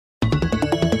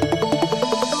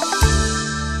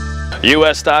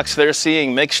U.S. stocks, they're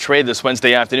seeing mixed trade this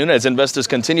Wednesday afternoon as investors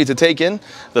continue to take in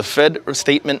the Fed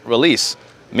statement release.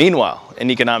 Meanwhile, in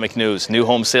economic news, new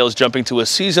home sales jumping to a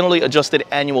seasonally adjusted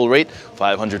annual rate,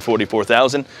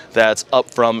 544,000. That's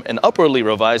up from an upwardly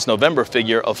revised November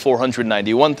figure of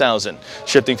 491,000.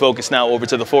 Shifting focus now over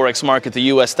to the Forex market, the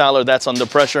U.S. dollar, that's under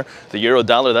pressure. The euro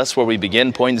dollar, that's where we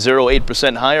begin,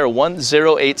 0.08% higher,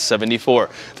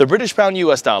 108.74. The British pound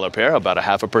U.S. dollar pair, about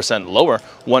 0.5% lower,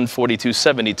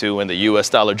 142.72. And the U.S.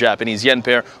 dollar Japanese yen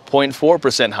pair,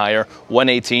 0.4% higher,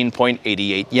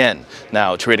 118.88 yen.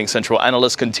 Now, trading central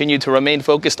analysts continue to remain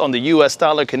focused on the U.S.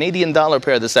 dollar Canadian dollar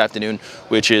pair this afternoon,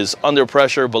 which is under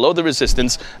pressure below the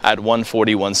resistance at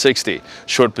 141.60.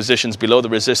 Short positions below the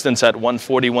resistance at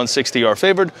 141.60 are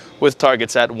favored, with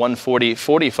targets at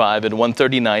 140.45 and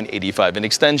 139.85 in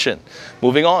extension.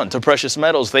 Moving on to precious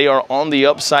metals, they are on the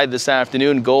upside this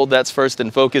afternoon. Gold, that's first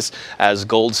in focus as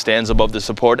gold stands above the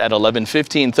support at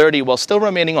 11.1530 while still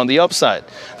remaining on the upside.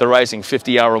 The rising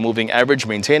 50-hour moving average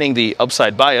maintaining the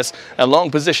upside bias, and long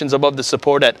positions above the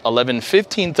support at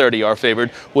 11.1530 are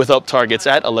favored, with up targets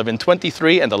at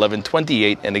 11.23 and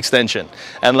 11.28 in extension.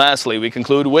 And lastly, we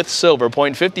conclude with silver,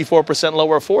 0.54%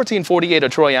 lower, 14.48 a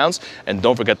troy ounce. And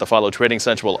don't forget to follow Trading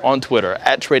Central on Twitter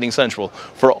at Trading Central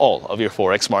for all of your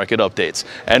Forex market updates.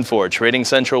 And for Trading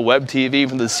Central Web TV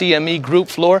from the CME Group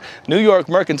floor, New York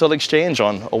Mercantile Exchange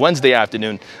on a Wednesday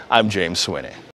afternoon, I'm James Swinney.